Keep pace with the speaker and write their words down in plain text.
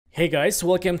Hey guys,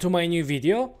 welcome to my new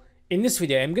video. In this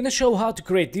video I'm gonna show how to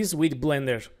create this with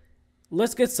Blender.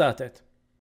 Let's get started.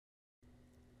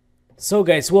 So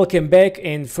guys, welcome back,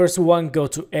 and first one, go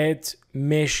to add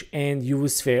mesh and UV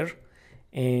sphere,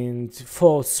 and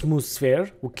for smooth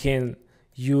sphere we can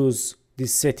use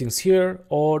these settings here,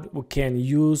 or we can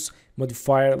use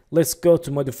modifier. Let's go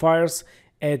to modifiers,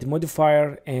 add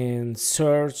modifier and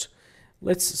search.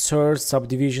 Let's search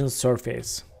subdivision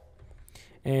surface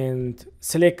and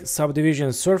select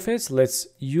subdivision surface. Let's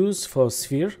use for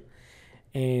sphere,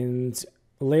 and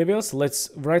labels, let's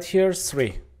write here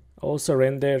 3, also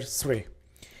render 3.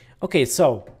 Okay,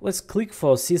 so let's click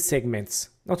for C segments,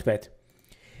 not bad.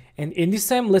 And in this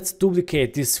time let's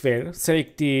duplicate this sphere,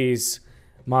 select this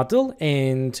model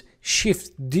and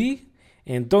shift D,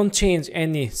 and don't change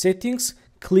any settings,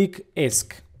 click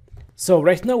ESC. So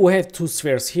right now we have two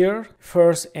spheres here,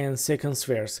 first and second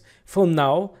spheres. For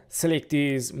now, select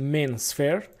this main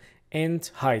sphere and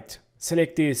height.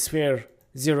 Select this sphere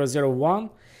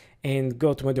 001 and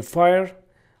go to modifier.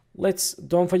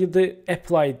 Don't forget to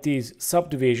apply this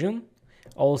subdivision.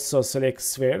 Also select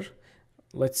sphere.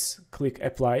 Let's click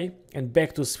apply and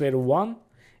back to sphere 1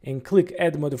 and click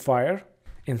add modifier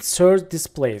and search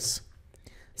displays.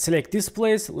 Select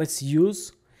displays, let's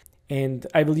use, and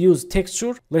I will use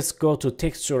texture. Let's go to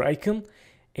texture icon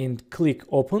and click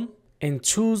open and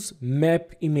choose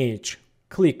map image.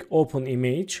 Click open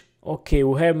image. Okay,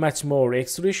 we have much more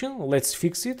extrusion. Let's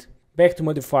fix it. Back to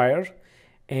modifier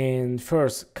and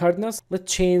first coordinates.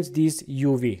 Let's change this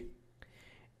UV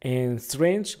and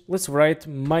range. Let's write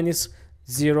minus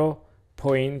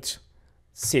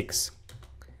 0.6.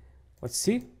 Let's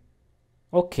see.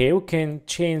 Okay, we can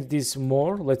change this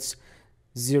more. Let's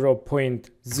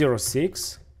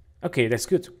 0.06. Okay, that's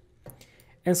good.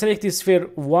 And select this sphere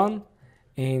 1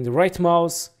 and right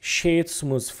mouse, shade,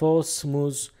 smooth for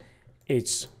smooth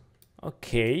edge.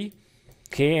 Okay,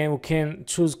 and we can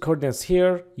choose coordinates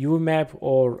here, UV map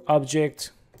or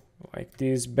object like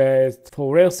this. But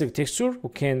for realistic texture we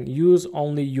can use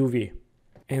only UV.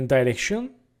 And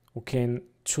direction, we can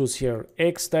choose here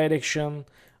X direction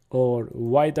or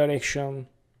Y direction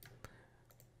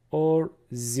or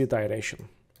Z direction.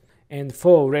 And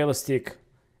for realistic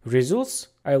results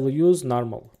I will use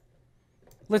normal.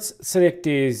 Let's select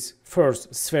this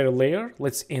first sphere layer.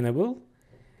 Let's enable.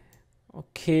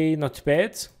 Okay, not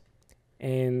bad.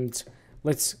 And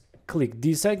let's click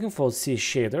this icon for C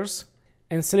shaders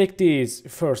and select this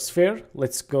first sphere.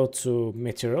 Let's go to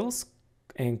materials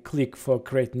and click for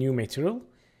create new material,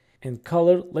 and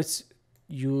color, let's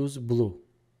use blue.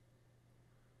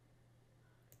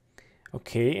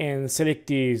 Okay, and select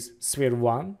this sphere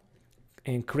 1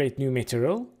 and create new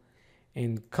material,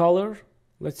 and color,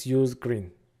 let's use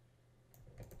green.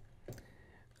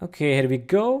 Okay, here we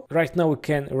go. Right now we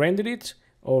can render it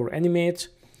or animate.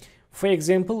 For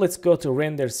example, let's go to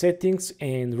render settings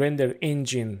and render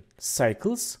engine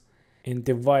cycles and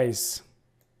device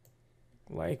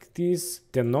like this,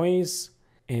 the noise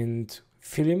and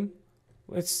film.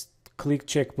 Let's click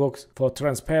checkbox for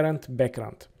transparent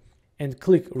background and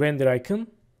click render icon.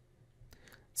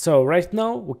 So right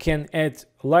now we can add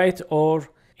light or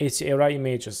HDRI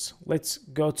images. Let's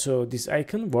go to this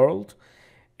icon, world,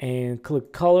 and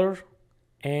click color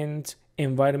and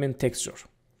environment texture.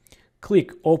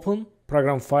 Click open,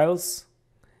 program files,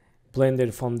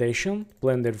 Blender Foundation,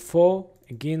 Blender 4,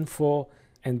 again 4,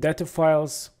 and data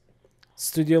files,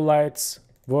 studio lights,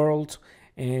 world,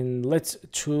 and let's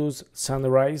choose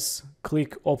sunrise.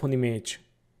 Click open image.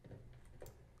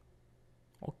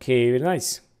 Okay, very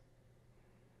nice.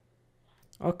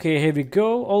 Okay, here we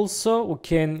go. Also we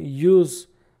can use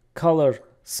color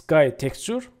sky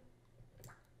texture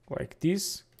like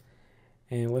this,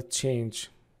 and let's change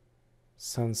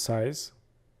sun size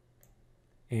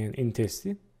and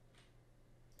intensity.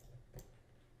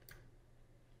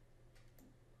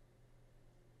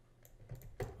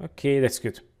 Okay, that's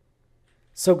good.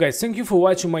 So guys, thank you for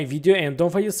watching my video, and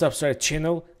don't forget to subscribe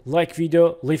channel, like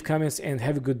video, leave comments, and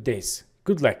have a good days.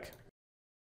 Good luck.